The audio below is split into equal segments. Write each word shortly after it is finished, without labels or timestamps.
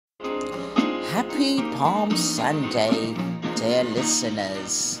Happy Palm Sunday, dear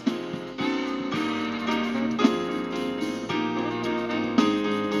listeners.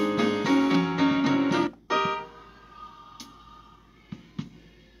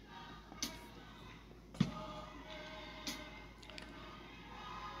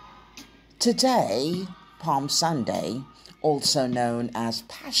 Today, Palm Sunday, also known as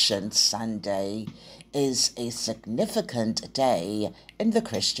Passion Sunday, is a significant day in the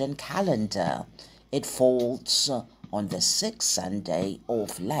Christian calendar. It falls on the sixth Sunday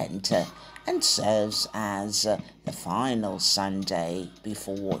of Lent and serves as the final Sunday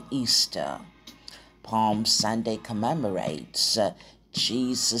before Easter. Palm Sunday commemorates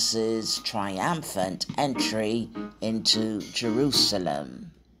Jesus' triumphant entry into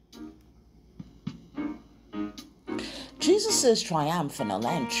Jerusalem. Jesus' triumphal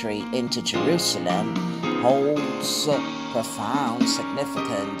entry into Jerusalem holds profound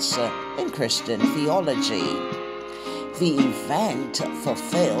significance in Christian theology. The event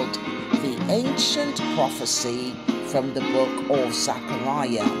fulfilled the ancient prophecy from the book of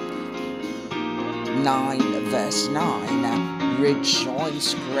Zechariah 9 verse 9.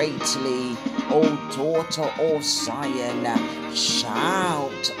 Rejoice greatly, O daughter of Zion.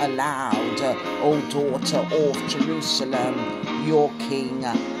 Shout aloud, O daughter of Jerusalem. Your king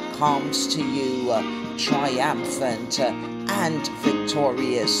comes to you, triumphant and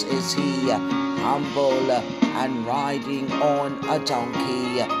victorious is he, humble and riding on a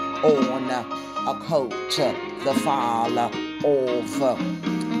donkey, on a coat, the foal of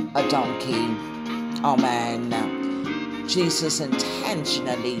a donkey. Amen. Jesus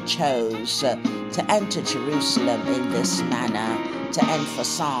intentionally chose to enter Jerusalem in this manner to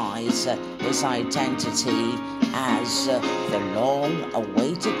emphasize his identity as the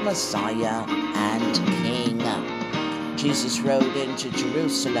long-awaited Messiah and King. Jesus rode into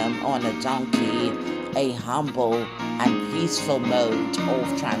Jerusalem on a donkey, a humble and peaceful mode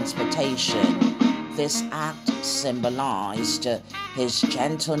of transportation. This act symbolized his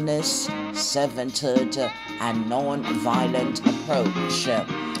gentleness, servanthood, and non-violent approach.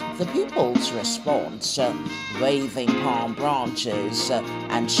 The people's response, waving palm branches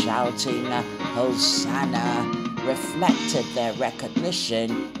and shouting Hosanna, reflected their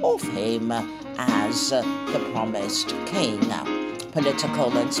recognition of him as the promised king.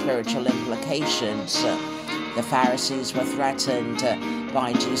 Political and spiritual implications. The Pharisees were threatened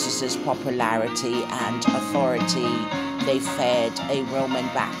by Jesus' popularity and authority. They feared a Roman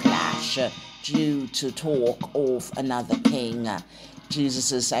backlash due to talk of another king.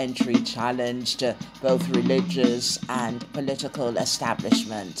 Jesus' entry challenged both religious and political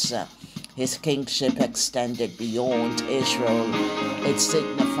establishments. His kingship extended beyond Israel. It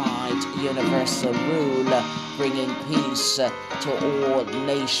signified universal rule, bringing peace to all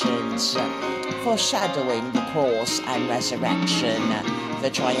nations. Foreshadowing the cross and resurrection,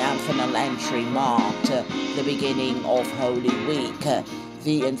 the triumphal entry marked the beginning of Holy Week.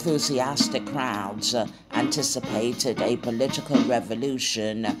 The enthusiastic crowds anticipated a political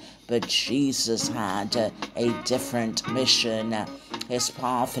revolution, but Jesus had a different mission. His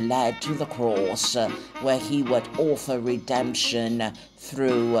path led to the cross, where he would offer redemption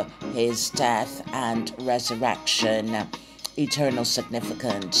through his death and resurrection. Eternal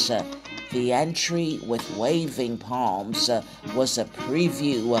significance. The entry with waving palms was a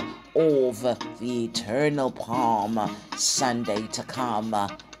preview of the eternal Palm Sunday to come.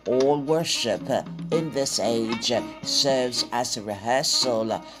 All worship in this age serves as a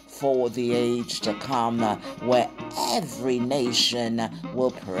rehearsal for the age to come, where every nation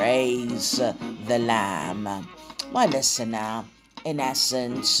will praise the Lamb. My listener, in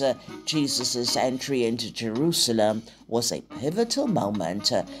essence, Jesus' entry into Jerusalem was a pivotal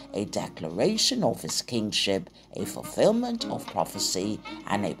moment, a declaration of his kingship, a fulfillment of prophecy,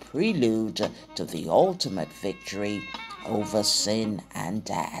 and a prelude to the ultimate victory over sin and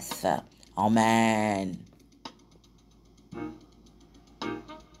death. Amen.